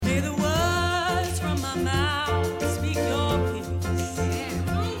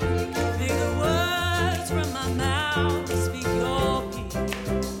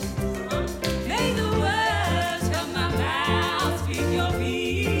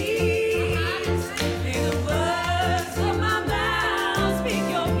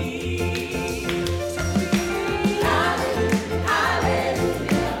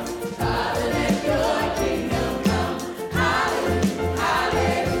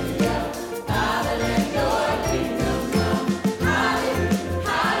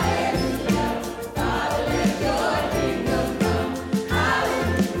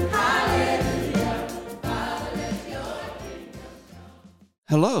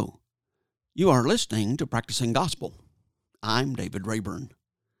Hello. You are listening to Practicing Gospel. I'm David Rayburn.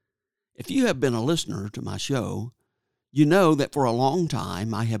 If you have been a listener to my show, you know that for a long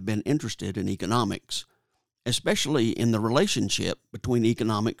time I have been interested in economics, especially in the relationship between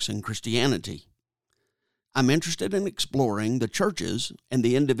economics and Christianity. I'm interested in exploring the church's and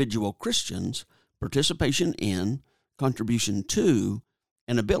the individual Christians' participation in, contribution to,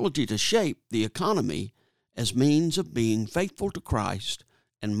 and ability to shape the economy as means of being faithful to Christ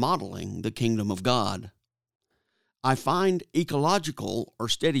and modeling the kingdom of God. I find ecological or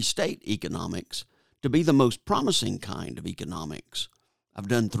steady-state economics to be the most promising kind of economics. I've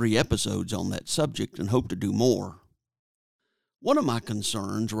done 3 episodes on that subject and hope to do more. One of my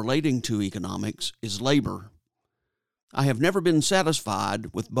concerns relating to economics is labor. I have never been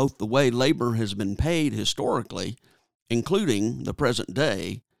satisfied with both the way labor has been paid historically, including the present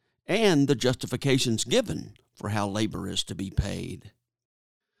day, and the justifications given for how labor is to be paid.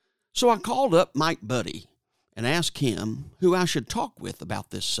 So I called up Mike Buddy and asked him who I should talk with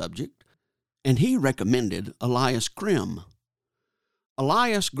about this subject, and he recommended Elias Krim.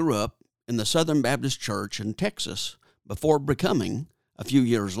 Elias grew up in the Southern Baptist Church in Texas before becoming, a few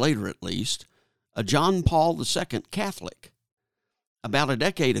years later at least, a John Paul II Catholic. About a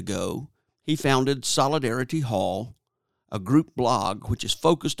decade ago, he founded Solidarity Hall, a group blog which is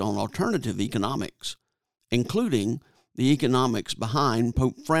focused on alternative economics, including the economics behind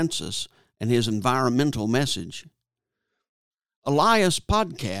Pope Francis and his environmental message. Elias'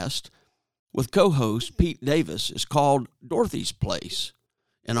 podcast with co-host Pete Davis is called Dorothy's Place,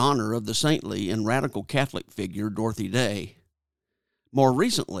 in honor of the saintly and radical Catholic figure Dorothy Day. More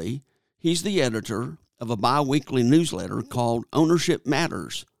recently, he's the editor of a bi-weekly newsletter called Ownership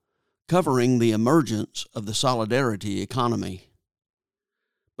Matters, covering the emergence of the solidarity economy.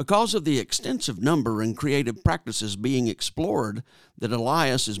 Because of the extensive number and creative practices being explored that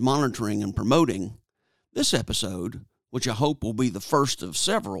Elias is monitoring and promoting, this episode, which I hope will be the first of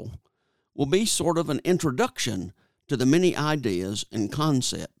several, will be sort of an introduction to the many ideas and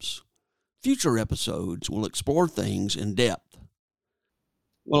concepts. Future episodes will explore things in depth.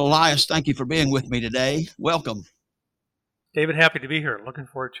 Well, Elias, thank you for being with me today. Welcome. David, happy to be here. Looking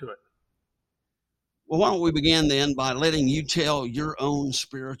forward to it. Well, why don't we begin then by letting you tell your own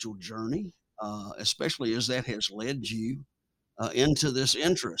spiritual journey, especially as that has led you into this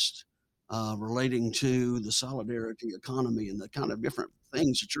interest relating to the solidarity economy and the kind of different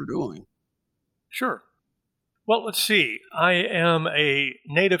things that you're doing. Sure. Well, let's see. I am a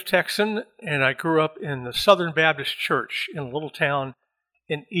native Texan, and I grew up in the Southern Baptist Church in a little town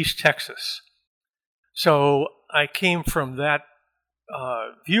in East Texas. So I came from that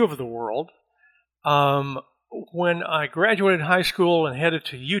view of the world. When I graduated high school and headed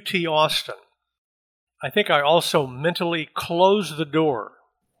to UT Austin, I think I also mentally closed the door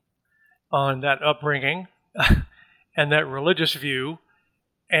on that upbringing and that religious view,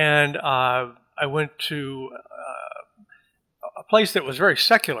 and I went to a place that was very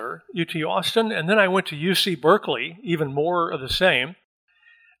secular, UT Austin, and then I went to UC Berkeley, even more of the same,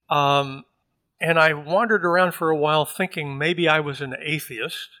 and I wandered around for a while thinking maybe I was an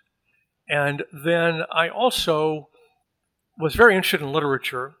atheist. And then I also was very interested in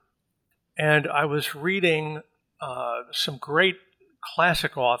literature, and I was reading some great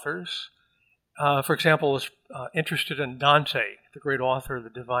classic authors. For example, I was interested in Dante, the great author of the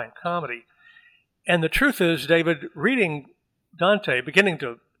Divine Comedy. And the truth is, David, reading Dante, beginning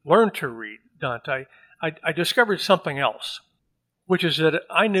to learn to read Dante, I discovered something else, which is that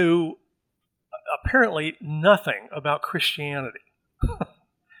I knew apparently nothing about Christianity.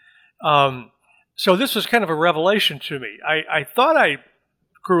 So this was kind of a revelation to me. I thought I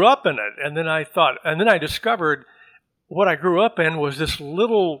grew up in it, and then I discovered what I grew up in was this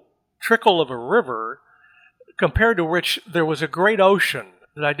little trickle of a river compared to which there was a great ocean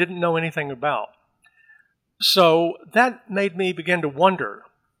that I didn't know anything about. So that made me begin to wonder,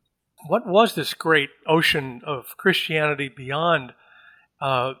 what was this great ocean of Christianity beyond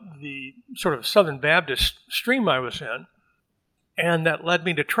the sort of Southern Baptist stream I was in? And that led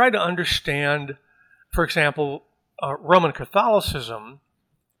me to try to understand, for example, Roman Catholicism,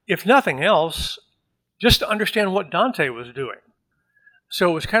 if nothing else, just to understand what Dante was doing.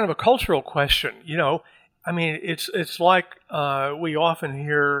 So it was kind of a cultural question, I mean, it's like we often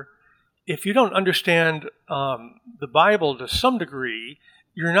hear, if you don't understand the Bible to some degree,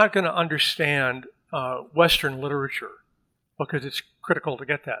 you're not going to understand Western literature because it's critical to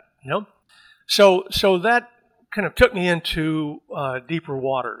get that, So that kind of took me into deeper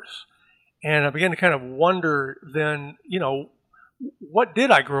waters. And I began to kind of wonder then, what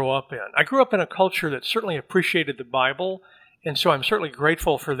did I grow up in? I grew up in a culture that certainly appreciated the Bible And so I'm certainly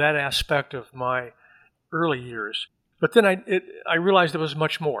grateful for that aspect of my early years. But then I realized there was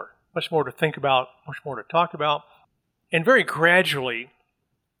much more to think about, much more to talk about. And very gradually,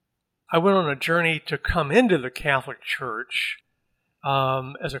 I went on a journey to come into the Catholic Church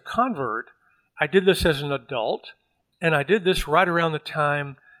as a convert. I did this as an adult, and I did this right around the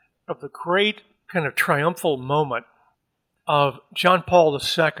time of the great kind of triumphal moment of John Paul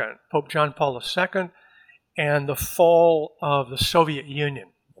II, Pope John Paul II, and the fall of the Soviet Union,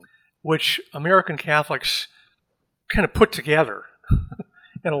 which American Catholics kind of put together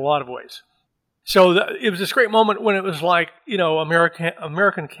in a lot of ways. So it was this great moment when it was like,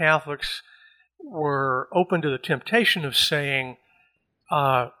 American Catholics were open to the temptation of saying,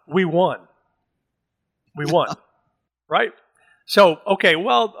 we won. We won, right? So, okay,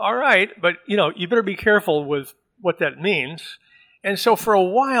 well, all right, but, you better be careful with what that means. And so for a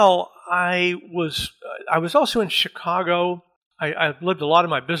while, I was also in Chicago. I lived a lot of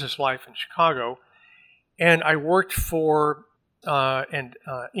my business life in Chicago, and I worked for in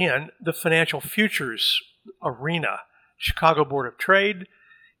the financial futures arena, Chicago Board of Trade,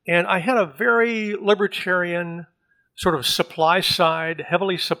 and I had a very libertarian sort of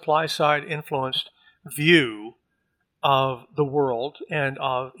heavily supply side influenced view of the world and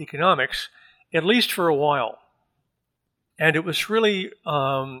of economics, at least for a while. And it was really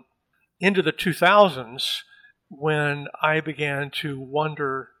into the 2000s when I began to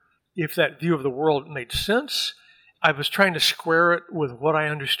wonder if that view of the world made sense. I was trying to square it with what I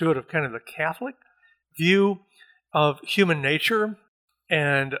understood of kind of the Catholic view of human nature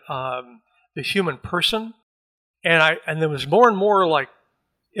and the human person. And there was more and more like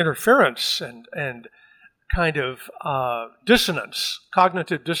interference and kind of dissonance,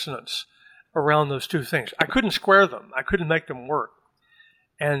 cognitive dissonance around those two things. I couldn't square them. I couldn't make them work.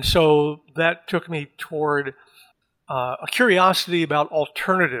 And so that took me toward a curiosity about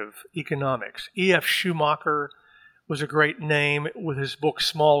alternative economics. E.F. Schumacher was a great name with his book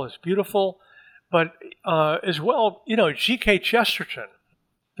Small is Beautiful, but as well, G.K. Chesterton.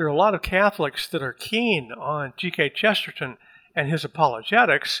 There are a lot of Catholics that are keen on G.K. Chesterton and his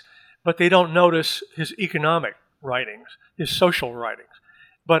apologetics, but they don't notice his economic writings, his social writings.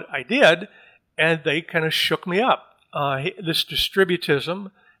 But I did, and they kind of shook me up. This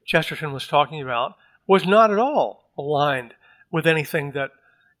distributism Chesterton was talking about was not at all aligned with anything that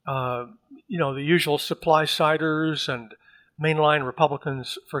the usual supply-siders and mainline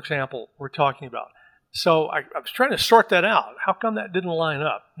Republicans, for example, were talking about. So I was trying to sort that out. How come that didn't line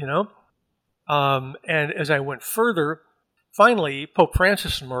up, And as I went further, finally, Pope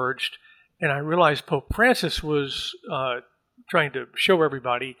Francis emerged, and I realized Pope Francis was trying to show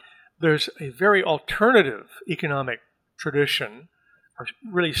everybody there's a very alternative economic tradition, or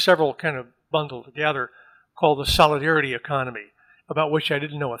really several kind of bundled together, called the solidarity economy, about which I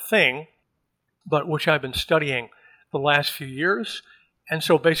didn't know a thing, but which I've been studying the last few years. And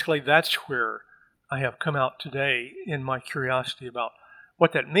so basically that's where I have come out today in my curiosity about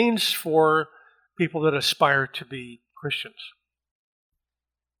what that means for people that aspire to be Christians.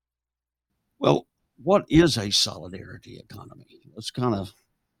 Well, what is a solidarity economy? Let's kind of...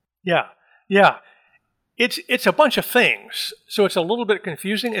 Yeah. It's a bunch of things, so it's a little bit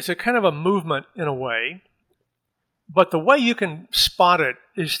confusing. It's a kind of a movement in a way, but the way you can spot it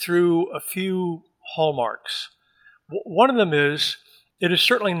is through a few hallmarks. One of them is it is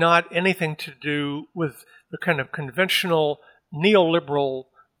certainly not anything to do with the kind of conventional neoliberal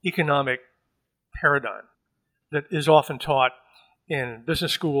economic paradigm that is often taught in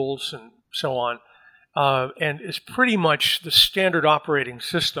business schools and so on, and is pretty much the standard operating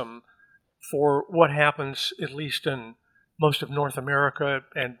system for what happens, at least in most of North America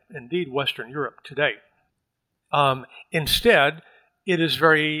and indeed Western Europe today. Instead, it is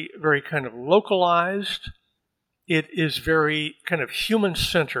very, very kind of localized. It is very kind of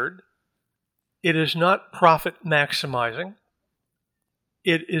human-centered. It is not profit maximizing.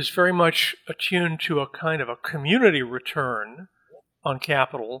 It is very much attuned to a kind of a community return on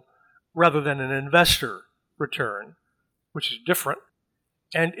capital rather than an investor return, which is different.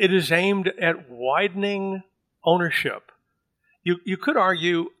 And it is aimed at widening ownership. You could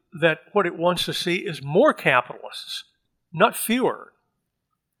argue that what it wants to see is more capitalists, not fewer.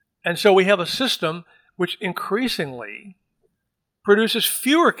 And so we have a system which increasingly produces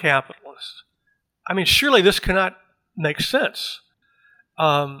fewer capitalists. I mean, surely this cannot make sense.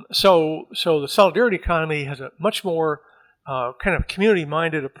 So the solidarity economy has a much more kind of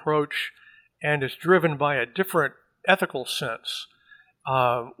community-minded approach and is driven by a different ethical sense,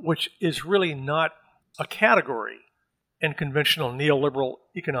 which is really not a category in conventional neoliberal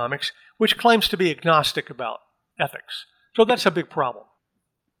economics, which claims to be agnostic about ethics. So that's a big problem.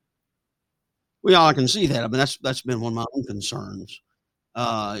 Well, I can see that. I mean, that's been one of my own concerns.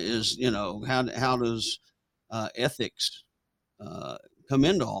 Is how does ethics come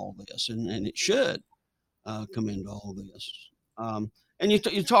into all this, and it should come into all this. And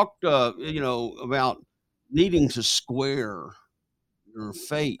you talked about needing to square your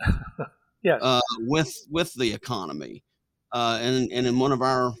fate Yes. With the economy, and in one of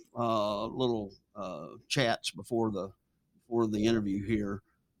our little chats before the interview here,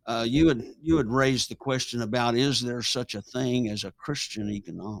 you had raised the question about, is there such a thing as a Christian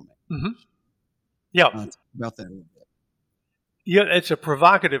economic? Mm-hmm. Yeah. About that a little bit. Yeah, it's a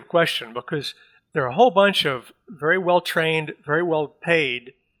provocative question because there are a whole bunch of very well trained, very well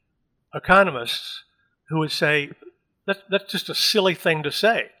paid economists who would say that's just a silly thing to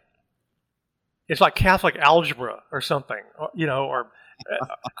say. It's like Catholic algebra or something, or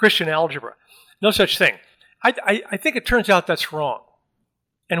Christian algebra. No such thing. I think it turns out that's wrong.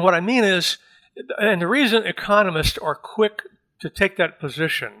 And what I mean is, and the reason economists are quick to take that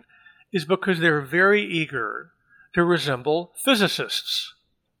position is because they're very eager to resemble physicists.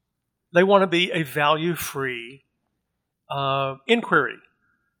 They want to be a value-free inquiry.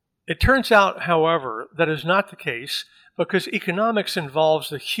 It turns out, however, that is not the case because economics involves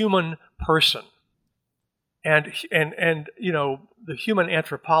the human person and the human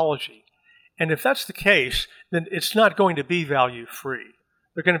anthropology. And if that's the case, then it's not going to be value-free.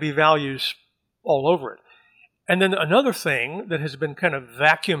 There are going to be values all over it. And then another thing that has been kind of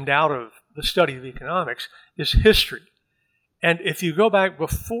vacuumed out of the study of economics is history. And if you go back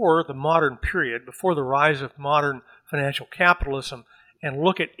before the modern period, before the rise of modern financial capitalism, and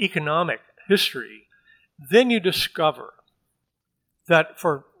look at economic history, then you discover that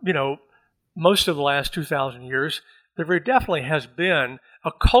for, most of the last 2,000 years, there very definitely has been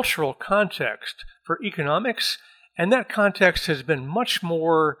a cultural context for economics, and that context has been much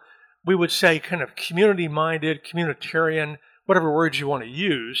more, we would say, kind of community-minded, communitarian, whatever words you want to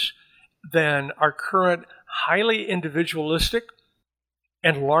use, than our current highly individualistic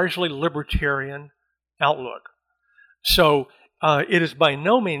and largely libertarian outlook. So it is by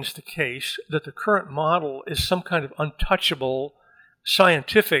no means the case that the current model is some kind of untouchable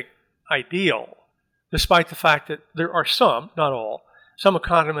scientific ideal, despite the fact that there are some, not all, some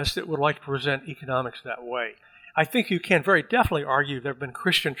economists that would like to present economics that way. I think you can very definitely argue there have been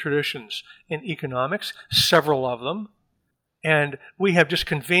Christian traditions in economics, several of them, and we have just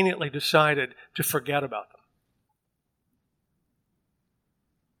conveniently decided to forget about them.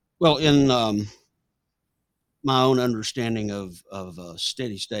 Well, in my own understanding of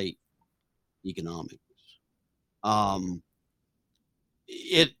steady state economics,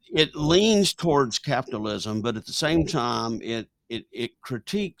 it leans towards capitalism, but at the same time, it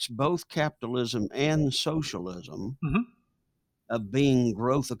critiques both capitalism and socialism of being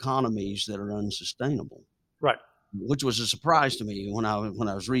growth economies that are unsustainable. Right. Which was a surprise to me when I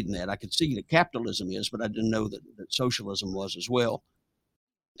was reading that. I could see that capitalism is, but I didn't know that socialism was as well.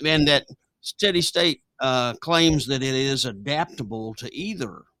 And that steady state claims that it is adaptable to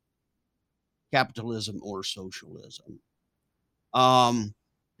either capitalism or socialism. How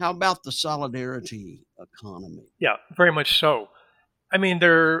about the solidarity economy? Yeah, very much so. I mean,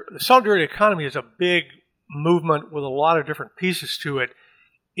 the solidarity economy is a big movement with a lot of different pieces to it.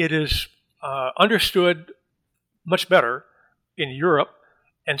 It is understood much better in Europe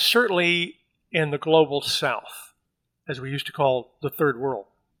and certainly in the global South, as we used to call the Third World.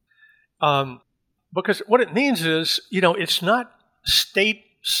 Because what it means is, it's not state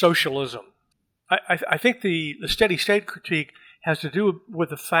socialism. I think the steady state critique has to do with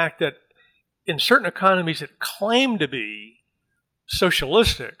the fact that in certain economies that claim to be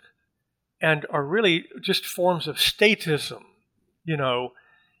socialistic and are really just forms of statism,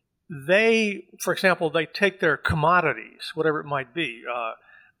 they, for example, they take their commodities, whatever it might be,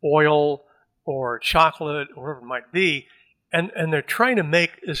 oil or chocolate or whatever it might be, and they're trying to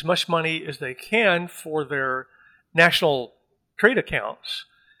make as much money as they can for their national trade accounts.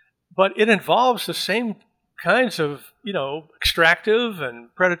 But it involves the same kinds of, extractive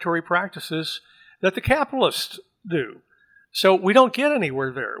and predatory practices that the capitalists do. So we don't get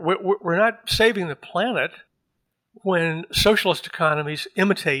anywhere there. We're not saving the planet when socialist economies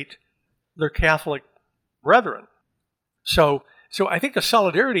imitate their Catholic brethren. So I think the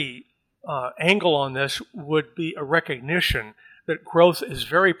solidarity angle on this would be a recognition that growth is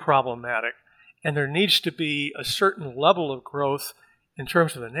very problematic, and there needs to be a certain level of growth in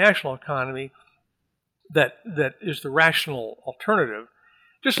terms of the national economy that is the rational alternative.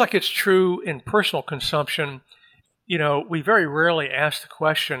 Just like it's true in personal consumption, we very rarely ask the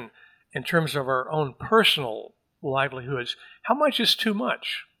question in terms of our own personal livelihoods. How much is too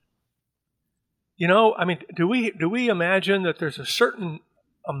much? You know, I mean, do we imagine that there's a certain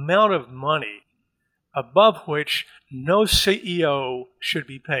amount of money above which no CEO should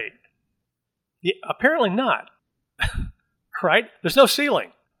be paid? Yeah, apparently not. Right? There's no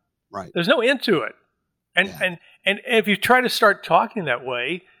ceiling. Right. There's no end to it. And if you try to start talking that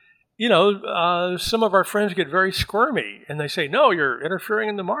way, you know, some of our friends get very squirmy and they say, no, you're interfering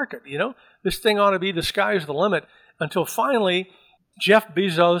in the market. You know, this thing ought to be the sky's the limit, until finally Jeff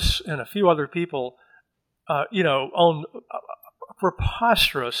Bezos and a few other people, own a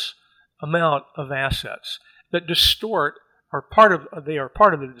preposterous amount of assets that distort, they are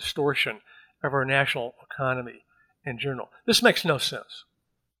part of the distortion of our national economy in general. This makes no sense.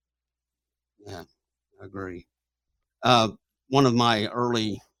 Yeah, I agree. One of my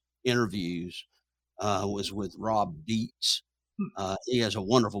early interviews was with Rob Dietz. He has a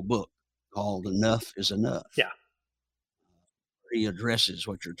wonderful book called Enough is Enough. Yeah. He addresses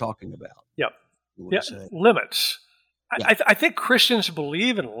what you're talking about. Yep. Yeah. Limits. Yeah. I think Christians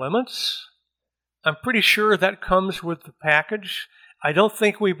believe in limits. I'm pretty sure that comes with the package. I don't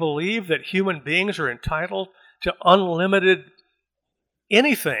think we believe that human beings are entitled to unlimited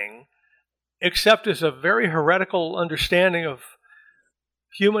anything, except as a very heretical understanding of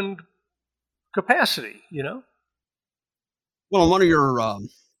human capacity, you know? Well, in one of your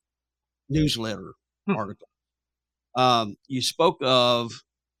newsletter articles, you spoke of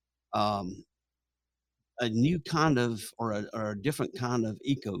a new kind of, or a different kind of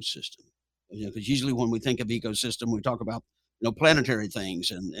ecosystem. You know, because usually when we think of ecosystem, we talk about, you know, planetary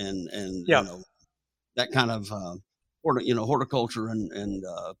things and Yeah. you know, that kind of horticulture and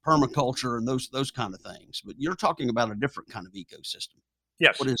permaculture and those kind of things. But you're talking about a different kind of ecosystem.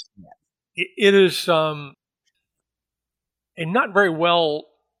 Yes. What is that? It is a not very well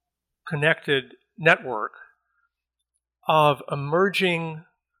connected network of emerging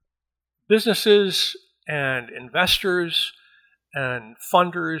businesses and investors and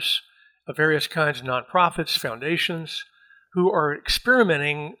funders of various kinds of nonprofits, foundations, who are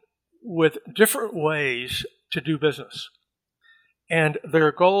experimenting with different ways to do business. And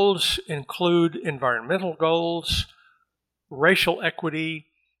their goals include environmental goals, racial equity,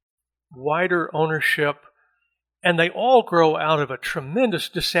 wider ownership, and they all grow out of a tremendous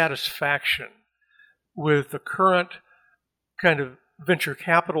dissatisfaction with the current kind of venture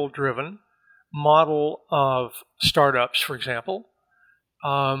capital driven model of startups, for example,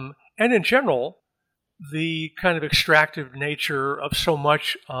 and in general, the kind of extractive nature of so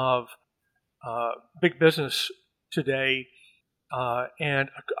much of big business today, and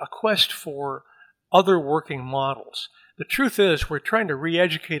a quest for other working models. The truth is, we're trying to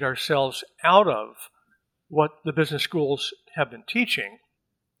re-educate ourselves out of what the business schools have been teaching,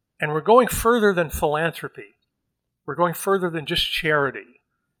 and we're going further than philanthropy. We're going further than just charity,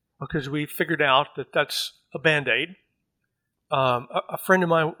 because we figured out that that's a Band-Aid. A friend of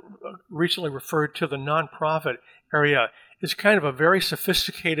mine recently referred to the nonprofit area as kind of a very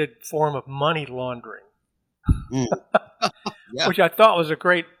sophisticated form of money laundering, Yeah. which I thought was a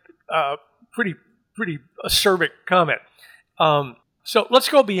great, pretty acerbic comment. So let's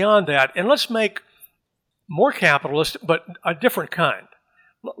go beyond that, and let's make more capitalist, but a different kind.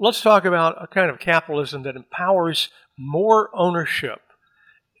 Let's talk about a kind of capitalism that empowers more ownership.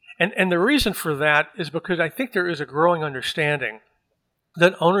 And the reason for that is because I think there is a growing understanding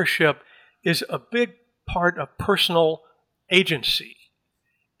that ownership is a big part of personal agency.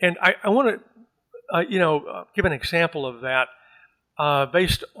 And I want to, give an example of that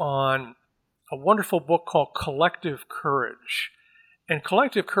based on a wonderful book called Collective Courage. And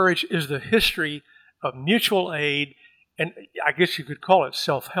Collective Courage is the history of mutual aid, and I guess you could call it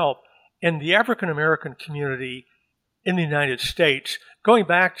self-help, in the African American community in the United States, going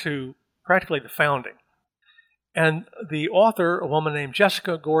back to practically the founding. And the author, a woman named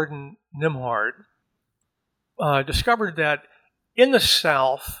Jessica Gordon Nembhard, discovered that in the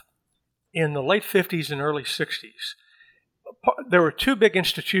South, in the late 50s and early 60s, there were two big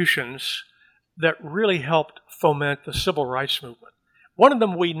institutions that really helped foment the civil rights movement. One of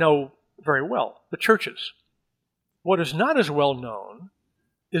them we know very well, the churches. What is not as well known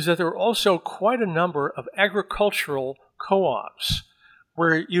is that there were also quite a number of agricultural co-ops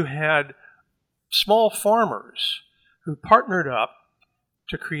where you had small farmers who partnered up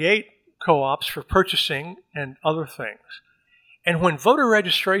to create co-ops for purchasing and other things. And when voter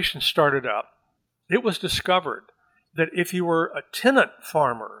registration started up, it was discovered that if you were a tenant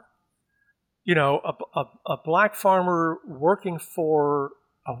farmer, a black farmer working for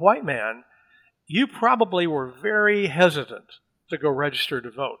a white man, you probably were very hesitant to go register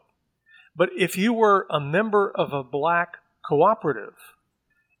to vote. But if you were a member of a black cooperative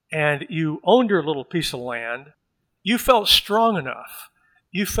and you owned your little piece of land, you felt strong enough.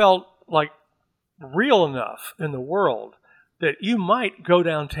 You felt like real enough in the world that you might go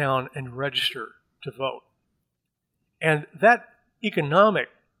downtown and register to vote. And that economic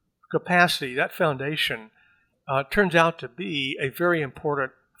capacity, that foundation, turns out to be a very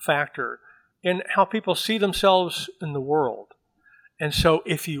important factor in how people see themselves in the world. And so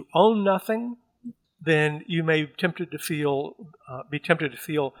if you own nothing, then you may be tempted to feel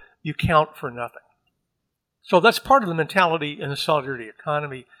you count for nothing. So that's part of the mentality in the solidarity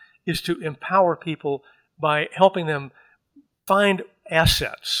economy, is to empower people by helping them find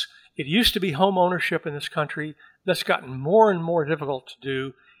assets. It used to be home ownership in this country. That's gotten more and more difficult to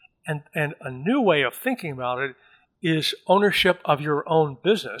do. And a new way of thinking about it is ownership of your own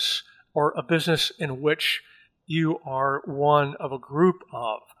business, or a business in which you are one of a group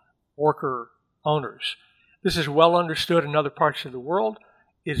of worker owners. This is well understood in other parts of the world.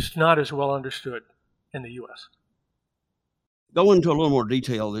 It is not as well understood in the U.S. Go into a little more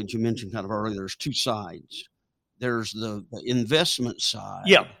detail that you mentioned kind of earlier. There's two sides. There's the investment side.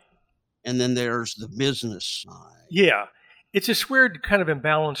 Yeah. And then there's the business side. Yeah. It's this weird kind of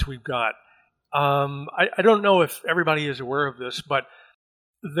imbalance we've got. I don't know if everybody is aware of this, but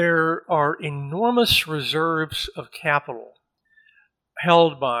there are enormous reserves of capital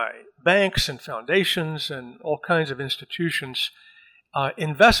held by banks and foundations and all kinds of institutions,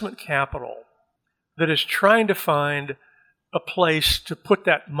 investment capital that is trying to find a place to put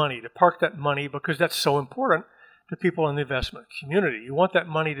that money, to park that money, because that's so important to people in the investment community. You want that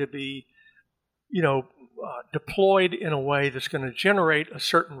money to be, deployed in a way that's going to generate a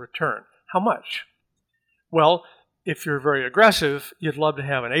certain return. How much? Well, if you're very aggressive, you'd love to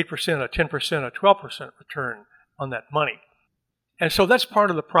have an 8%, a 10%, a 12% return on that money. And so that's part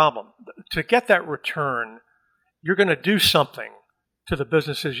of the problem. To get that return, you're going to do something to the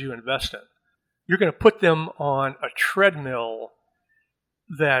businesses you invest in. You're going to put them on a treadmill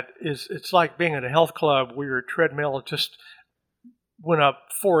it's like being at a health club where your treadmill just went up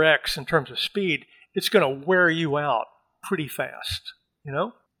 4x in terms of speed. It's going to wear you out pretty fast,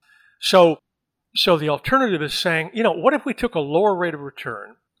 So the alternative is saying, what if we took a lower rate of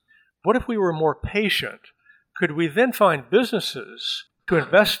return? What if we were more patient? Could we then find businesses to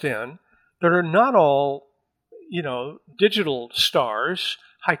invest in that are not all, digital stars,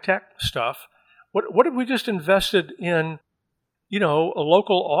 high-tech stuff? What if we just invested in, a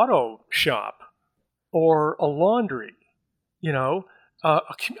local auto shop or a laundry,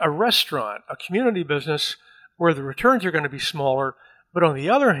 a restaurant, a community business where the returns are going to be smaller, but on the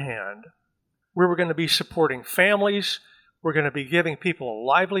other hand, where we're going to be supporting families, we're going to be giving people a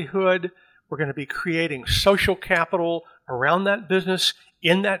livelihood, we're going to be creating social capital around that business,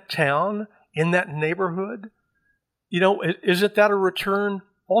 in that town, in that neighborhood. Isn't that a return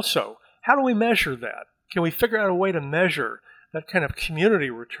also? How do we measure that? Can we figure out a way to measure that kind of community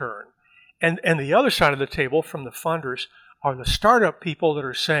return? And the other side of the table from the funders are the startup people that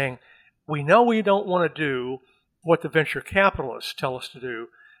are saying, we know we don't want to do what the venture capitalists tell us to do.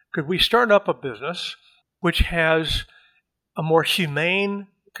 Could we start up a business which has a more humane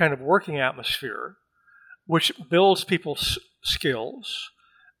kind of working atmosphere, which builds people's skills,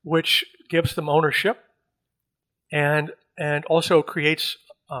 which gives them ownership, and also creates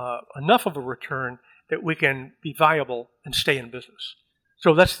enough of a return that we can be viable and stay in business?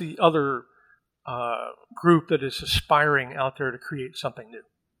 So that's the other group that is aspiring out there to create something new.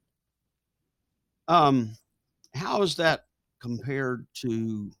 How is that compared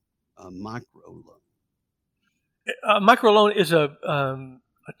to a microloan? A microloan is a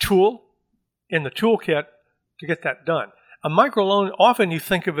tool in the toolkit to get that done. A microloan, often you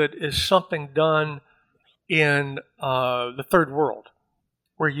think of it as something done in the third world,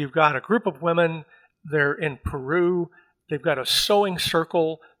 where you've got a group of women, they're in Peru, they've got a sewing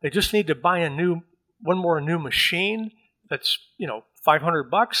circle, they just need to buy one more new machine that's,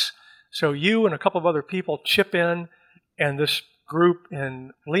 $500. So you and a couple of other people chip in, and this group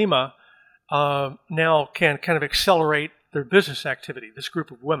in Lima now can kind of accelerate their business activity, this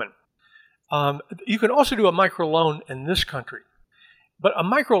group of women. You can also do a microloan in this country. But a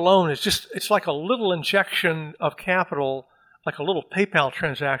microloan is it's like a little injection of capital, like a little PayPal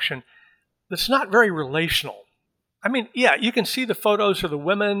transaction that's not very relational. I mean, yeah, you can see the photos of the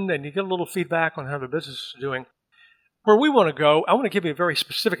women and you get a little feedback on how the business is doing. Where we want to go, I want to give you a very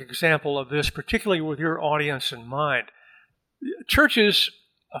specific example of this, particularly with your audience in mind. Churches,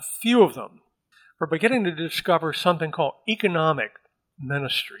 a few of them, are beginning to discover something called economic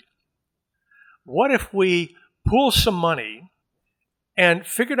ministry. What if we pool some money and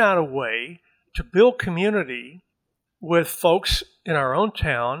figured out a way to build community with folks in our own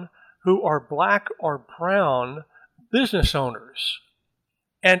town who are black or brown business owners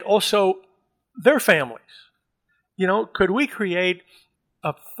and also their families. Could we create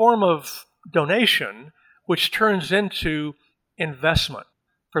a form of donation which turns into investment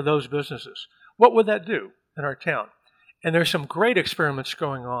for those businesses? What would that do in our town? And there's some great experiments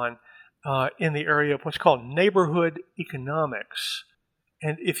going on in the area of what's called neighborhood economics.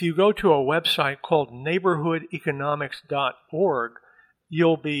 And if you go to a website called neighborhoodeconomics.org,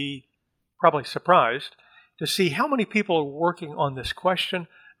 you'll be probably surprised to see how many people are working on this question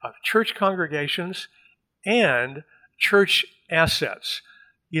of church congregations and church assets.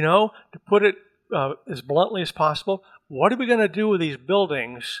 To put it as bluntly as possible, what are we going to do with these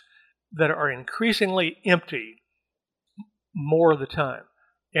buildings that are increasingly empty more of the time?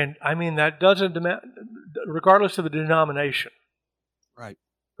 And I mean, that doesn't, regardless of the denomination.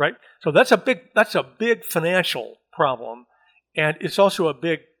 Right. So that's a big financial problem, and it's also a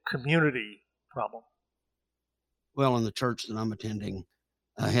big community problem. Well, and the church that I'm attending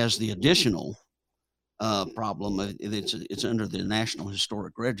has the additional problem. It's under the National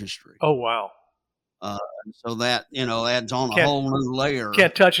Historic Registry. Oh, wow. So that, adds on a whole new layer.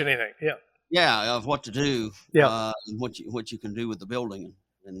 Can't touch anything. Yeah. Yeah, of what to do. Yeah. And what you can do with the building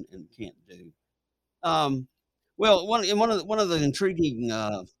and can't do. Well, one of the intriguing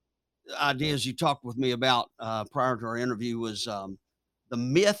ideas you talked with me about prior to our interview was the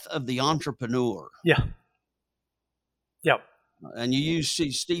myth of the entrepreneur. Yeah. Yeah. And you use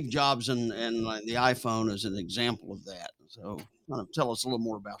Steve Jobs and the iPhone as an example of that. So kind of tell us a little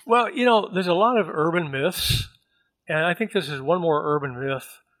more about that. Well, there's a lot of urban myths, and I think this is one more urban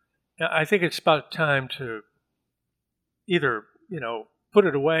myth. I think it's about time to either, put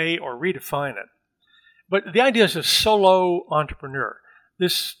it away or redefine it. But the idea is a solo entrepreneur.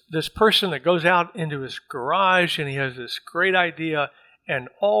 This person that goes out into his garage and he has this great idea, and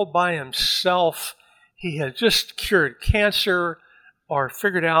all by himself, he has just cured cancer or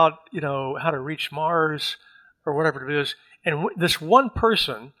figured out, how to reach Mars or whatever it is. And this one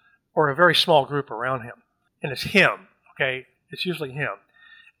person or a very small group around him, and it's him, okay? It's usually him.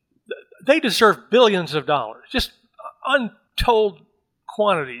 They deserve billions of dollars, just untold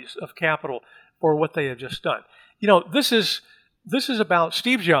quantities of capital for what they have just done. This is about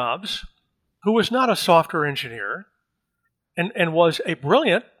Steve Jobs, who was not a software engineer and was a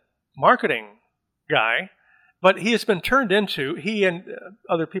brilliant marketing guy, but he has been turned into, he and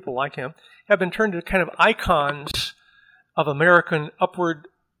other people like him, have been turned into kind of icons of American upward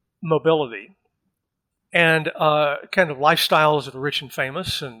mobility and kind of lifestyles of the rich and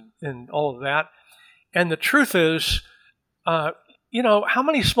famous and all of that. And the truth is, how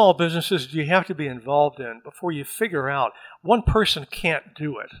many small businesses do you have to be involved in before you figure out one person can't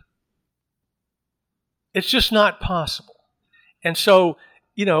do it? It's just not possible. And so,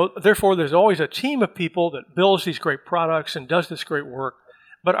 therefore, there's always a team of people that builds these great products and does this great work.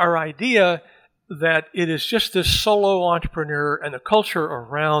 But our idea that it is just this solo entrepreneur and the culture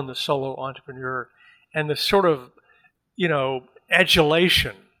around the solo entrepreneur and the sort of,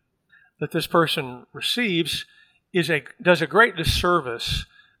 adulation that this person receives does a great disservice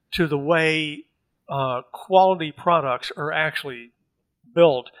to the way quality products are actually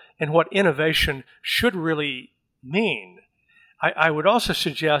built and what innovation should really mean. I would also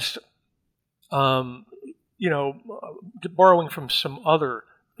suggest, borrowing from some other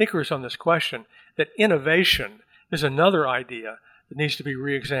thinkers on this question, that innovation is another idea that needs to be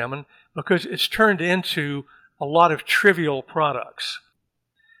reexamined because it's turned into a lot of trivial products.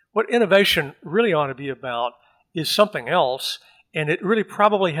 What innovation really ought to be about is something else, and it really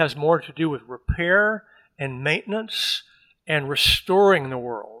probably has more to do with repair and maintenance and restoring the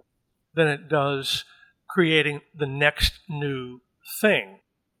world than it does creating the next new thing.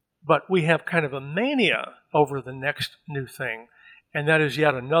 But we have kind of a mania over the next new thing, and that is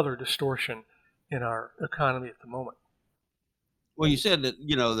yet another distortion in our economy at the moment. Well, you said that,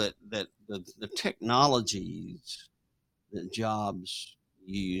 that the technologies that Jobs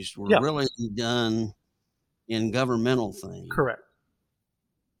used were really done in governmental things. Correct.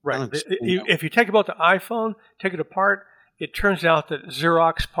 Right. If you take about the iPhone, take it apart, it turns out that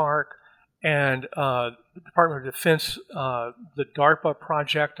Xerox PARC and the Department of Defense, the DARPA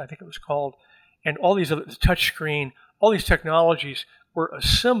project, I think it was called, and all these other, the touchscreen, all these technologies were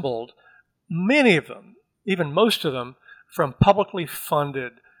assembled, many of them, even most of them, from publicly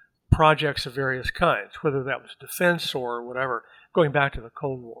funded projects of various kinds, whether that was defense or whatever, going back to the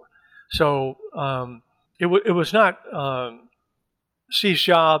Cold War. So it was not Steve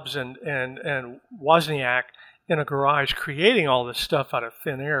Jobs and Wozniak in a garage creating all this stuff out of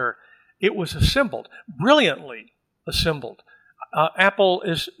thin air. It was assembled, brilliantly assembled. Apple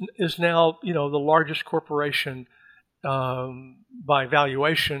is now, the largest corporation by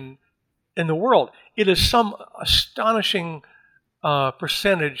valuation in the world. It is some astonishing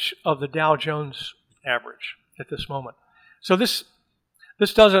percentage of the Dow Jones average at this moment. So this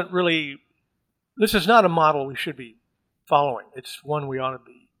is not a model we should be following. It's one we ought to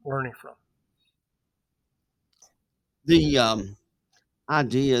be learning from. The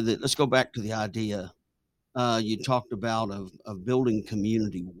idea that, let's go back to the idea you talked about of building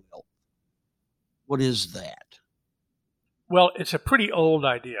community wealth. What is that? Well, it's a pretty old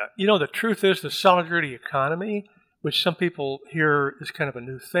idea. The truth is the solidarity economy, which some people hear is kind of a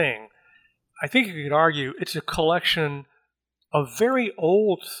new thing, I think you could argue it's a collection of very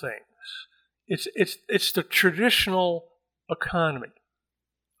old things. It's the traditional economy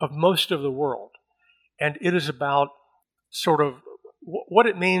of most of the world. And it is about sort of what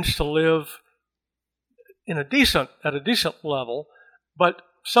it means to live at a decent level, but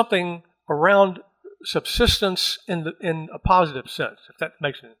something around subsistence in a positive sense, if that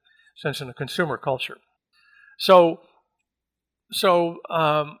makes sense in a consumer culture. So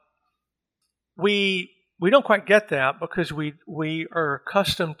we don't quite get that because we are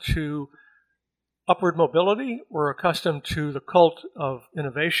accustomed to upward mobility, we're accustomed to the cult of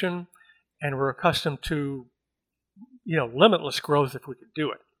innovation, and we're accustomed to limitless growth if we could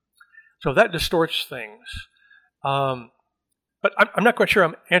do it. So that distorts things. But I'm not quite sure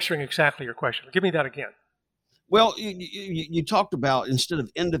I'm answering exactly your question. Give me that again. Well, you talked about instead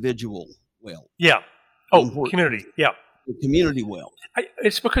of individual wealth. Yeah. Oh, community. Yeah. Community wealth.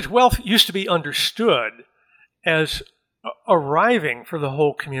 It's because wealth used to be understood as arriving for the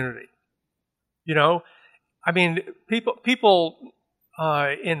whole community. People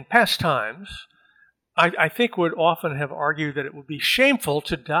in past times, I think would often have argued that it would be shameful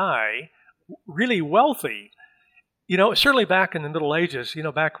to die really wealthy. Certainly back in the Middle Ages,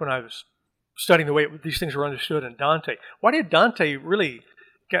 back when I was studying the way these things were understood in Dante. Why did Dante really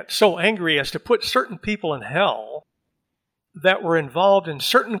get so angry as to put certain people in hell that were involved in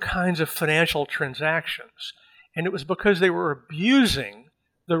certain kinds of financial transactions? And it was because they were abusing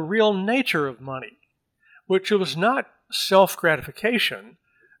the real nature of money, which was not self-gratification,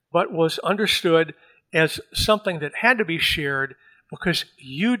 but was understood as something that had to be shared because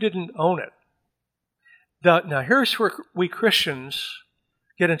you didn't own it. Now, here's where we Christians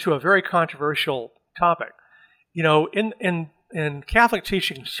get into a very controversial topic. In Catholic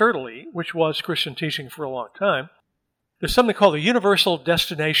teaching, certainly, which was Christian teaching for a long time, there's something called the universal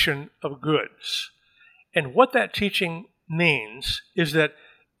destination of goods. And what that teaching means is that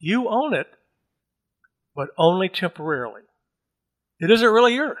you own it, but only temporarily. It isn't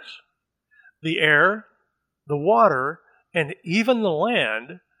really yours. The air, the water, and even the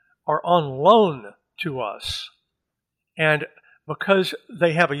land are on loan to us. And because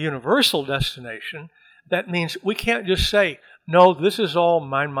they have a universal destination, that means we can't just say, no, this is all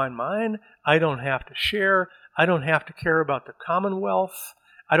mine. I don't have to share. I don't have to care about the commonwealth.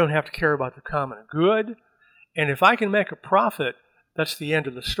 I don't have to care about the common good. And if I can make a profit, that's the end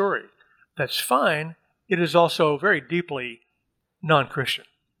of the story. That's fine. It is also very deeply non-Christian.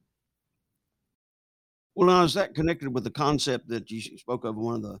 Well, now, is that connected with the concept that you spoke of in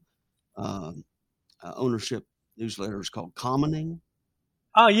one of the ownership newsletters called commoning?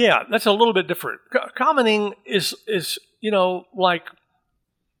 Yeah, that's a little bit different. Commoning is like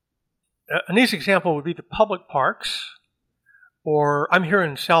an easy example would be the public parks, or I'm here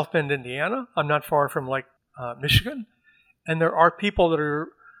in South Bend, Indiana. I'm not far from Lake Michigan, and there are people that are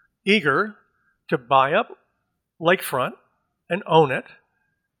eager to buy up lakefront and own it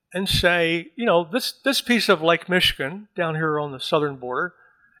and say, this piece of Lake Michigan down here on the southern border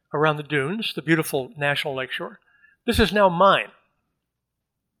around the dunes, the beautiful National Lakeshore, this is now mine.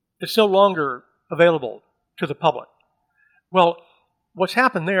 It's no longer available to the public. Well, what's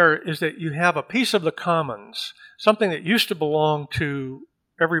happened there is that you have a piece of the commons, something that used to belong to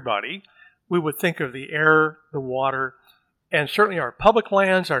everybody. We would think of the air, the water, and certainly our public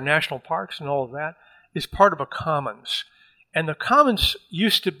lands, our national parks, and all of that is part of a commons. And the commons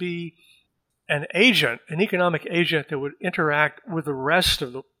used to be an economic agent that would interact with the rest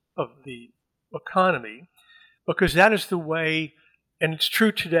of the economy, because that is the way, and it's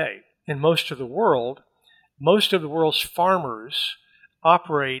true today in most of the world, most of the world's farmers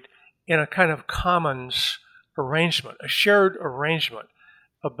operate in a kind of commons arrangement, a shared arrangement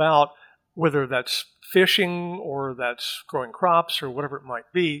about whether that's fishing or that's growing crops or whatever it might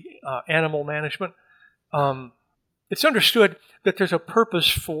be, animal management. It's understood that there's a purpose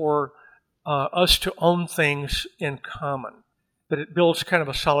for us to own things in common, that it builds kind of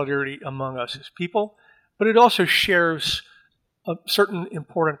a solidarity among us as people, but it also shares a certain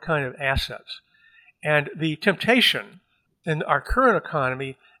important kind of assets. And the temptation in our current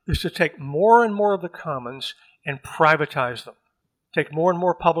economy is to take more and more of the commons and privatize them. Take more and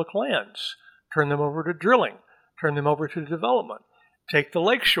more public lands, turn them over to drilling, turn them over to development. Take the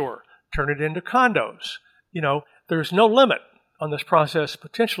lakeshore, turn it into condos. There's no limit on this process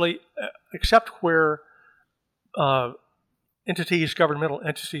potentially, except where governmental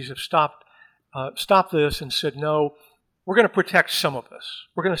entities have stopped this and said, no, we're going to protect some of this.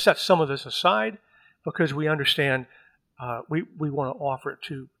 We're going to set some of this aside because we understand we want to offer it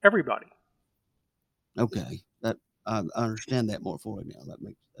to everybody. Okay, I understand that more fully now. That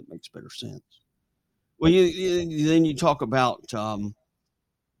makes better sense. Well, you talk about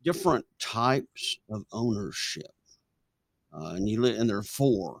different types of ownership, and there are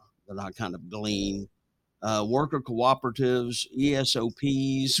four that I kind of glean: worker cooperatives, ESOPs,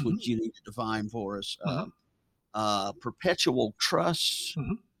 Mm-hmm. which you need to define for us, perpetual trusts,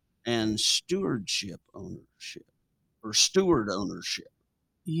 Mm-hmm. and stewardship ownership or steward ownership.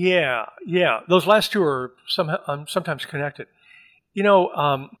 Yeah. Those last two are sometimes connected.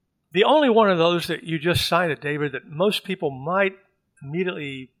 The only one of those that you just cited, David, that most people might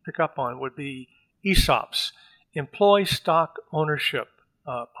immediately pick up on would be ESOPs, employee stock ownership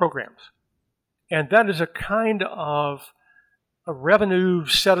programs. And that is a kind of a revenue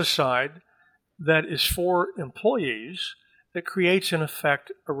set aside that is for employees that creates, in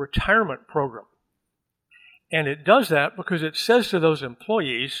effect, a retirement program. And it does that because it says to those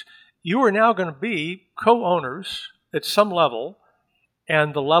employees, you are now going to be co-owners at some level,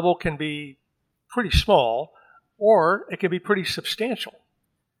 and the level can be pretty small, or it can be pretty substantial.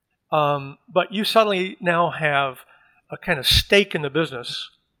 But you suddenly now have a kind of stake in the business,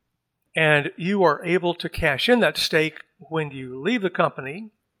 and you are able to cash in that stake when you leave the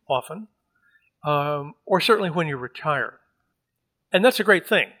company, often, or certainly when you retire. And that's a great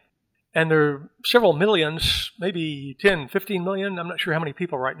thing. And there are several millions, maybe 10, 15 million, I'm not sure how many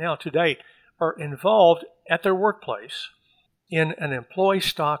people right now today are involved at their workplace in an employee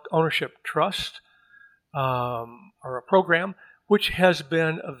stock ownership trust or a program, which has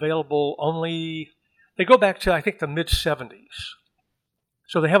been available only, they go back to, I think, the mid-70s.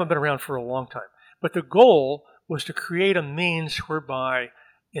 So they haven't been around for a long time. But the goal was to create a means whereby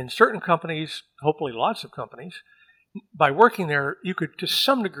in certain companies, hopefully lots of companies, by working there, you could, to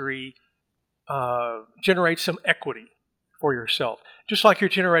some degree, generate some equity for yourself, just like you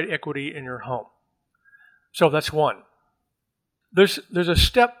generate equity in your home. So that's one. There's a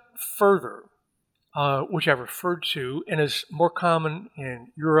step further, which I've referred to and is more common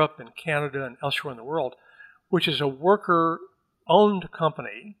in Europe and Canada and elsewhere in the world, which is a worker-owned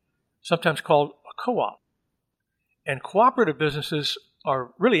company, sometimes called a co-op. And cooperative businesses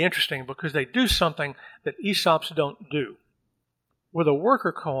are really interesting because they do something that ESOPs don't do. With a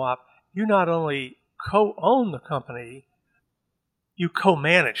worker co-op, you not only co-own the company, you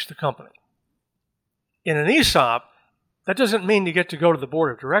co-manage the company. In an ESOP, that doesn't mean you get to go to the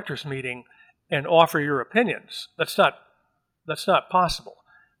board of directors meeting and offer your opinions. That's not possible.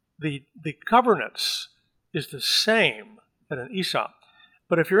 The governance is the same at an ESOP.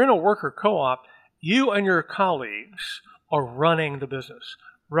 But if you're in a worker co-op, you and your colleagues are running the business,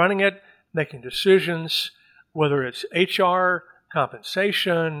 running it, making decisions, whether it's HR,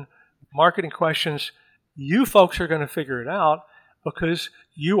 compensation, marketing questions. You folks are going to figure it out because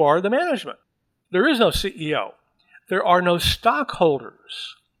you are the management. There is no CEO. There are no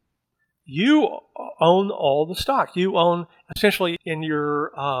stockholders. You own all the stock. You own, essentially, in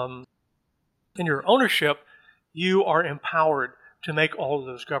your ownership, you are empowered to make all of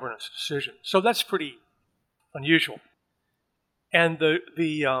those governance decisions. So that's pretty unusual. And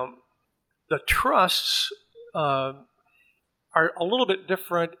the trusts are a little bit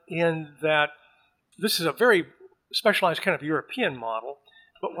different in that this is a very specialized kind of European model.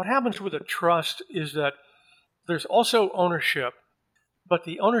 But what happens with a trust is that there's also ownership, but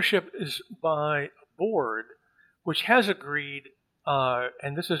the ownership is by a board which has agreed,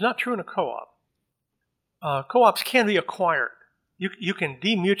 and this is not true in a co-op. Co-ops can be acquired. You can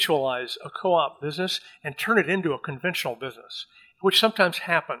demutualize a co-op business and turn it into a conventional business, which sometimes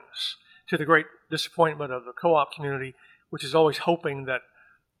happens to the great disappointment of the co-op community, which is always hoping that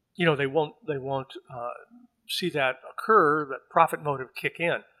they won't see that occur, that profit motive kick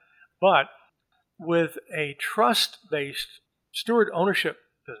in. But with a trust-based steward ownership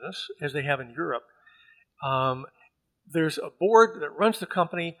business, as they have in Europe, there's a board that runs the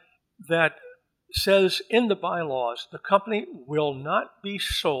company that says in the bylaws the company will not be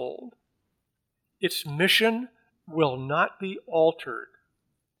sold its mission will not be altered.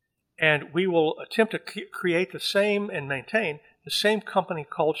 And we will attempt to create the same and maintain the same company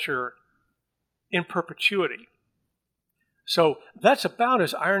culture in perpetuity. So that's about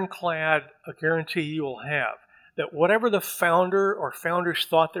as ironclad a guarantee you will have, that whatever the founder or founders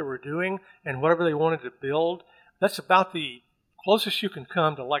thought they were doing and whatever they wanted to build, that's about the closest you can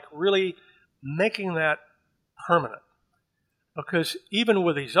come to like really making that permanent. Because even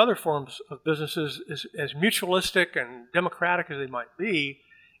with these other forms of businesses, as mutualistic and democratic as they might be,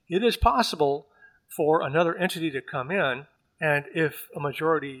 it is possible for another entity to come in, and if a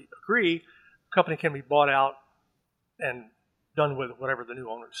majority agree, the company can be bought out and done with whatever the new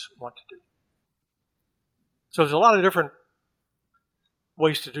owners want to do. So there's a lot of different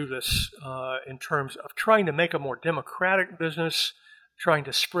ways to do this in terms of trying to make a more democratic business, trying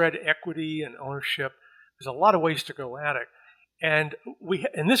to spread equity and ownership. There's a lot of ways to go at it. And we,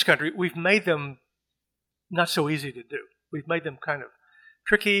 in this country, we've made them not so easy to do. We've made them kind of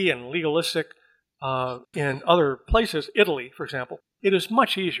tricky and legalistic. In other places, Italy, for example, it is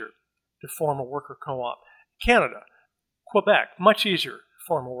much easier to form a worker co-op. Canada, Quebec, much easier to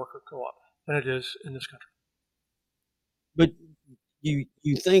form a worker co-op than it is in this country. But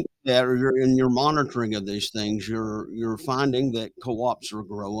you think that, or you're in your monitoring of these things, you're finding that co-ops are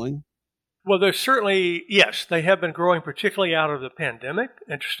growing? Well, there's certainly, yes, they have been growing, particularly out of the pandemic,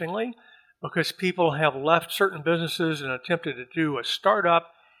 interestingly, because people have left certain businesses and attempted to do a startup,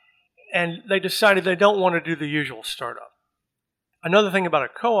 and they decided they don't want to do the usual startup. Another thing about a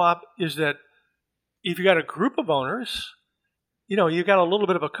co-op is that if you got a group of owners, you've got a little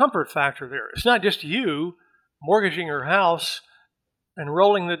bit of a comfort factor there. It's not just you mortgaging your house and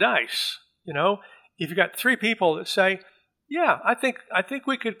rolling the dice. If you got three people that say, yeah, I think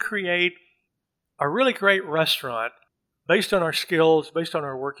we could create a really great restaurant based on our skills, based on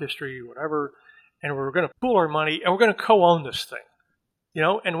our work history, whatever, and we're going to pool our money and we're going to co-own this thing,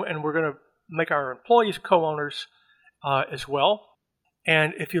 and we're going to make our employees co-owners as well.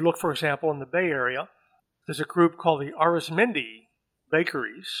 And if you look, for example, in the Bay Area, there's a group called the Arizmendi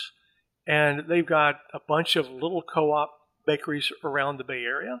Bakeries, and they've got a bunch of little co-op bakeries around the Bay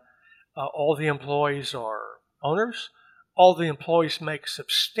Area. All the employees are owners. All the employees make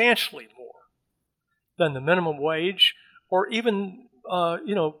substantially more than the minimum wage, or even,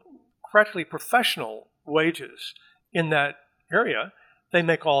 practically professional wages in that area. They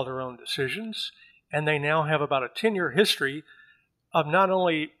make all their own decisions, and they now have about a 10-year history of not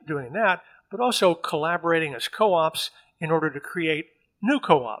only doing that, but also collaborating as co-ops in order to create new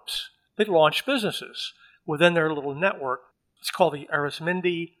co-ops. They launch businesses within their little network. It's called the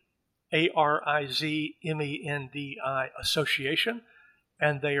Arizmendi, Arizmendi Association,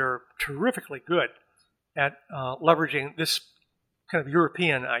 and they are terrifically good at leveraging this kind of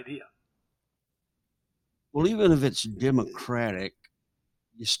European idea. Well, even if it's democratic,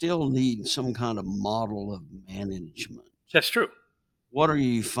 you still need some kind of model of management. That's true. What are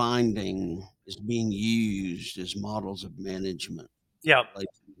you finding is being used as models of management? Yeah. Kind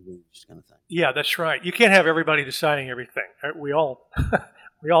of thing. Yeah, that's right. You can't have everybody deciding everything. We all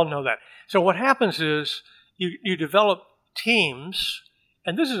know that. So what happens is you develop teams,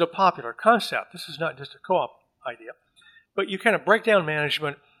 and this is a popular concept. This is not just a co-op idea. But you kind of break down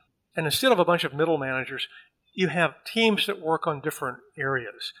management, and instead of a bunch of middle managers, you have teams that work on different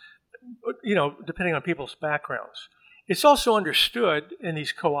areas, depending on people's backgrounds. It's also understood in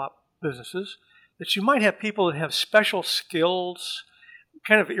these co-op businesses that you might have people that have special skills,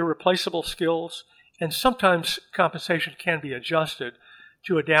 kind of irreplaceable skills, and sometimes compensation can be adjusted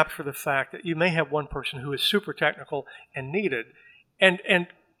to adapt for the fact that you may have one person who is super technical and needed, and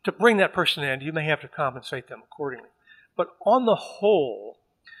to bring that person in, you may have to compensate them accordingly. But on the whole,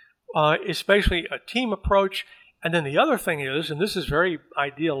 it's basically a team approach. And then the other thing is, and this is very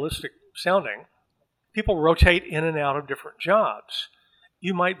idealistic sounding, people rotate in and out of different jobs.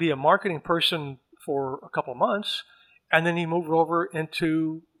 You might be a marketing person for a couple of months, and then you move over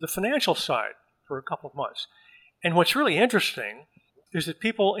into the financial side for a couple of months. And what's really interesting is that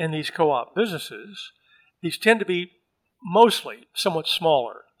people in these co-op businesses, these tend to be mostly somewhat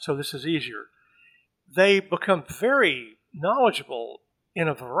smaller, so this is easier. They become very knowledgeable in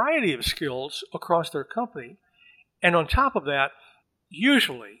a variety of skills across their company. And on top of that,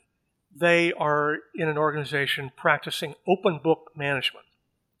 usually they are in an organization practicing open book management,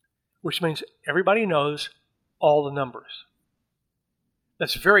 which means everybody knows all the numbers.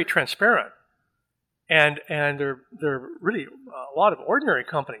 That's very transparent. And there are really a lot of ordinary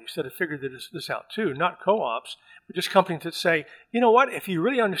companies that have figured this out too, not co-ops, but just companies that say, you know what, if you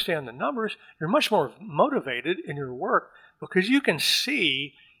really understand the numbers, you're much more motivated in your work because you can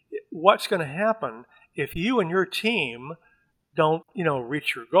see what's going to happen if you and your team don't,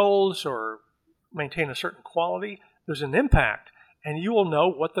 reach your goals or maintain a certain quality. There's an impact, and you will know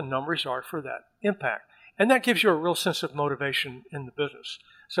what the numbers are for that impact. And that gives you a real sense of motivation in the business.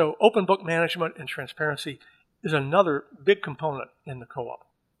 So open book management and transparency is another big component in the co-op.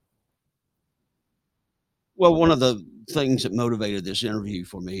 Well, one of the things that motivated this interview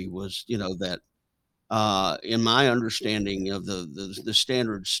for me was, that in my understanding of the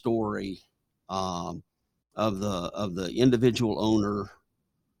standard story of the individual owner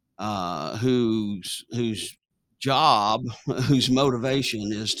whose job, whose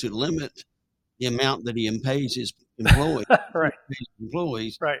motivation is to limit the amount that he pays his employees, Right.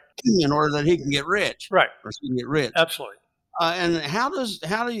 Right. in order that he can get rich, Right. or she can get rich. Absolutely. And how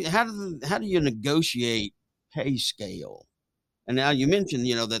do you negotiate pay scale? And now you mentioned,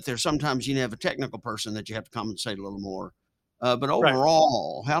 that there's sometimes you have a technical person that you have to compensate a little more. But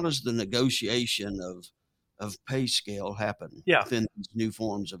overall, how does the negotiation of pay scale happen within these new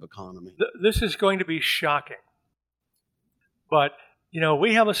forms of economy? This is going to be shocking. But,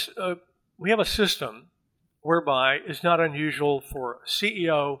 we have a system whereby it's not unusual for a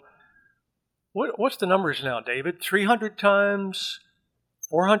CEO. What's the numbers now, David? 300 times,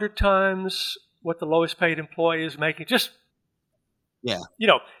 400 times what the lowest paid employee is making?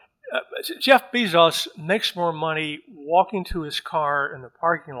 Jeff Bezos makes more money walking to his car in the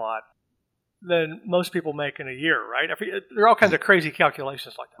parking lot than most people make in a year, right? There are all kinds of crazy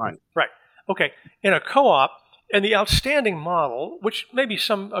calculations like that. Right. Okay. In a co-op, and the outstanding model, which maybe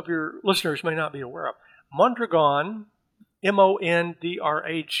some of your listeners may not be aware of, Mondragon, Mondragon,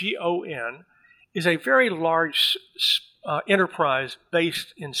 is a very large enterprise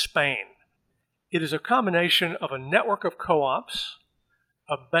based in Spain. It is a combination of a network of co-ops,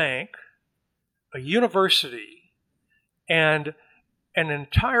 a bank, a university, and an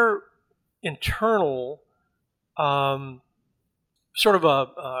entire internal sort of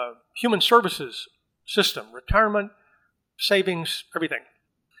a human services system, retirement, savings, everything.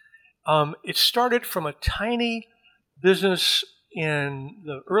 It started from a tiny business in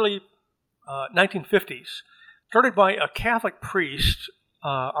the early 1950s, started by a Catholic priest,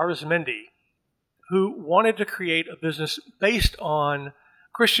 Arizmendi, who wanted to create a business based on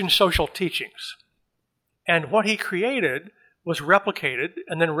Christian social teachings. And what he created was replicated,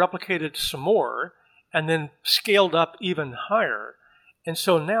 and then replicated some more, and then scaled up even higher. And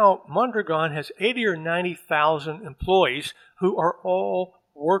so now Mondragon has 80 or 90,000 employees who are all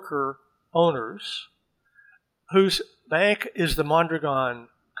worker owners, whose bank is the Mondragon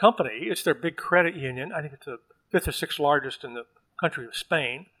company. It's their big credit union. I think it's the 5th or 6th largest in the country of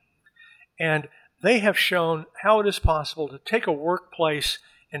Spain. And they have shown how it is possible to take a workplace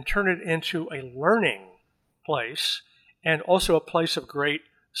and turn it into a learning place, and also a place of great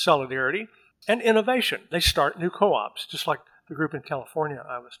solidarity and innovation. They start new co-ops, just like the group in California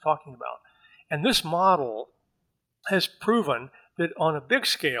I was talking about. And this model has proven that on a big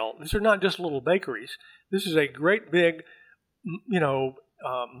scale, these are not just little bakeries. This is a great big,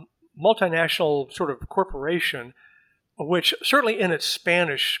 multinational sort of corporation, which certainly in its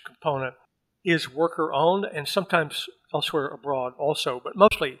Spanish component is worker-owned, and sometimes elsewhere abroad also, but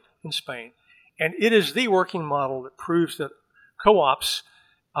mostly in Spain. And it is the working model that proves that co-ops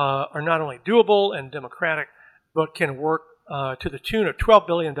are not only doable and democratic, but can work to the tune of $12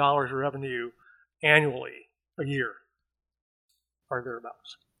 billion of revenue annually a year, or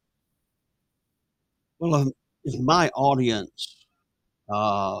thereabouts. Well, if my audience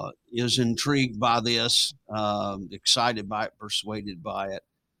is intrigued by this, excited by it, persuaded by it,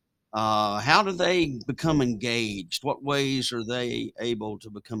 how do they become engaged? What ways are they able to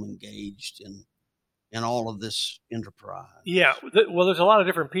become engaged in all of this enterprise? Yeah, well, there's a lot of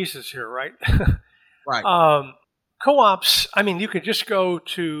different pieces here, right? Right. Co-ops, you could just go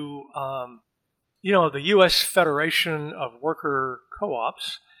to, the U.S. Federation of Worker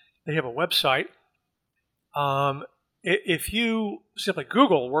Co-ops. They have a website. If you simply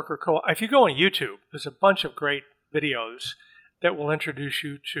Google worker co-op, if you go on YouTube, there's a bunch of great videos that will introduce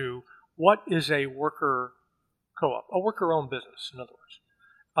you to what is a worker co-op, a worker-owned business, in other words.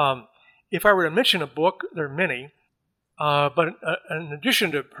 If I were to mention a book, there are many, but in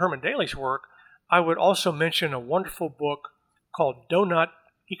addition to Herman Daly's work, I would also mention a wonderful book called Donut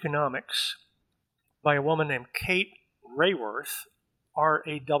Economics by a woman named Kate Raworth,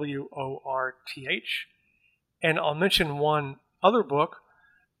 Raworth. And I'll mention one other book,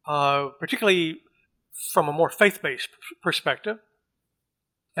 particularly from a more faith-based perspective,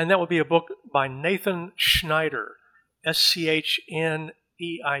 and that would be a book by Nathan Schneider, Schneider,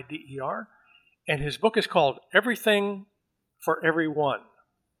 and his book is called Everything for Everyone.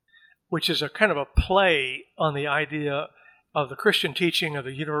 which is a kind of a play on the idea of the Christian teaching of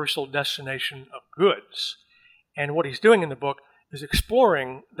the universal destination of goods. And what he's doing in the book is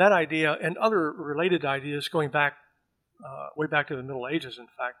exploring that idea and other related ideas going back, way back to the Middle Ages, in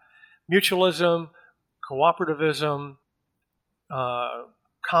fact. Mutualism, cooperativism,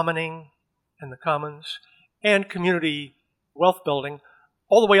 commoning and the commons, and community wealth building,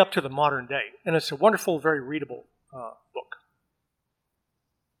 all the way up to the modern day. And it's a wonderful, very readable book.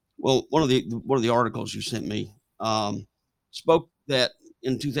 Well, one of the articles you sent me spoke that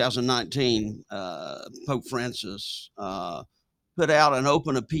in 2019, Pope Francis put out an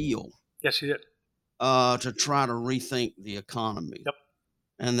open appeal. Yes, he did. To try to rethink the economy. Yep.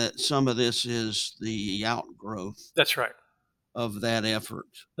 And that some of this is the outgrowth. That's right. Of that effort.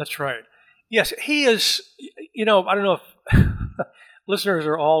 That's right. Yes, he is, I don't know if listeners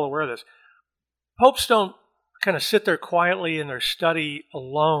are all aware of this. Popes don't kind of sit there quietly in their study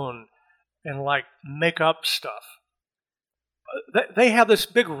alone and make up stuff. They have this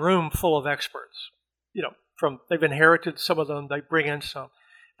big room full of experts. They've inherited some of them, they bring in some.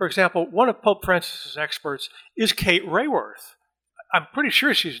 For example, one of Pope Francis's experts is Kate Raworth. I'm pretty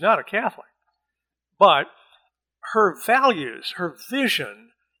sure she's not a Catholic, but her values, her vision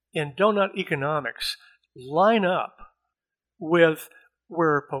in donut economics line up with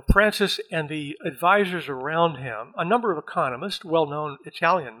where Pope Francis and the advisors around him, a number of economists, well-known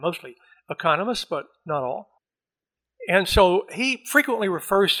Italian, mostly economists, but not all. And so he frequently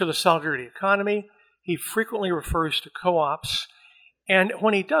refers to the solidarity economy. He frequently refers to co-ops. And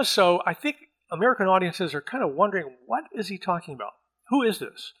when he does so, I think American audiences are kind of wondering, what is he talking about? Who is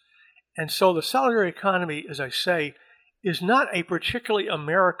this? And so the solidarity economy, as I say, is not a particularly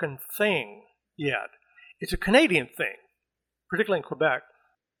American thing yet. It's a Canadian thing, particularly in Quebec.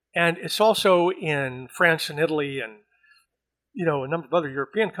 And it's also in France and Italy and, a number of other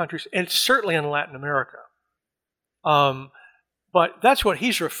European countries. And it's certainly in Latin America. But that's what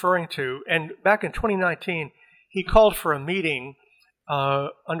he's referring to. And back in 2019, he called for a meeting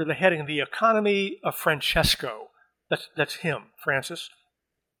under the heading The Economy of Francesco. That's him, Francis.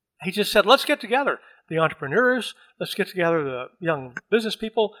 He just said, let's get together, the entrepreneurs, let's get together the young business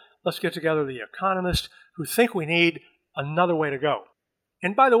people, let's get together the economists who think we need another way to go.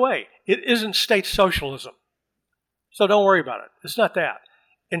 And by the way, it isn't state socialism. So don't worry about it. It's not that.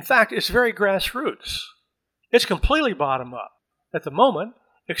 In fact, it's very grassroots. It's completely bottom up at the moment,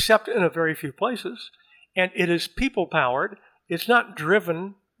 except in a very few places. And it is people-powered. It's not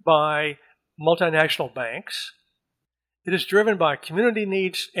driven by multinational banks. It is driven by community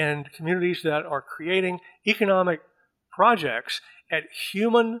needs and communities that are creating economic projects at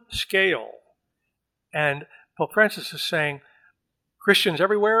human scale. And Pope Francis is saying, Christians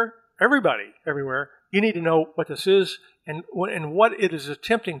everywhere, everybody everywhere, you need to know what this is and what it is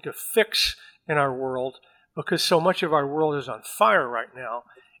attempting to fix in our world, because so much of our world is on fire right now.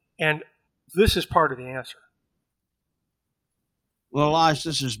 And this is part of the answer. Well, Elias,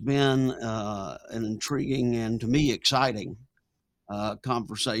 this has been an intriguing and, to me, exciting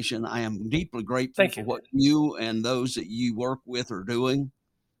conversation. I am deeply grateful for what you and those that you work with are doing,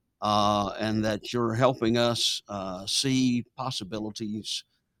 and that you're helping us see possibilities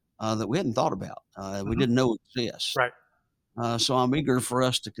that we hadn't thought about, we didn't know exist. Right. So I'm eager for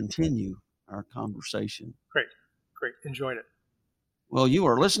us to continue our conversation. Great. Enjoyed it. Well, you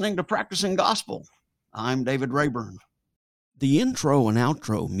are listening to Practicing Gospel. I'm David Rayburn. The intro and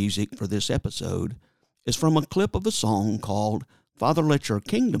outro music for this episode is from a clip of a song called Father Let Your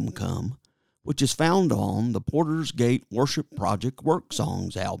Kingdom Come, which is found on the Porter's Gate Worship Project Work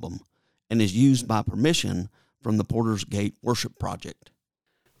Songs album and is used by permission from the Porter's Gate Worship Project.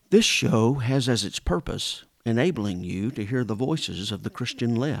 This show has as its purpose enabling you to hear the voices of the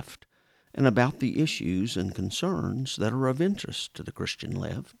Christian left and about the issues and concerns that are of interest to the Christian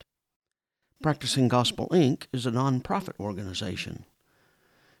left. Practicing Gospel, Inc. is a nonprofit organization.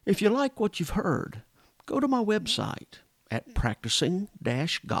 If you like what you've heard, go to my website at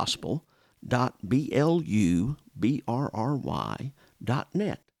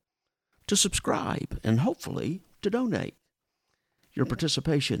practicing-gospel.blubry.net to subscribe and hopefully to donate. Your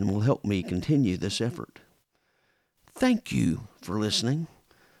participation will help me continue this effort. Thank you for listening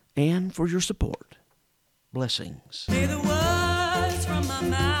and for your support. Blessings. May the words from my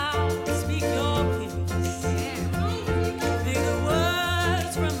mouth speak your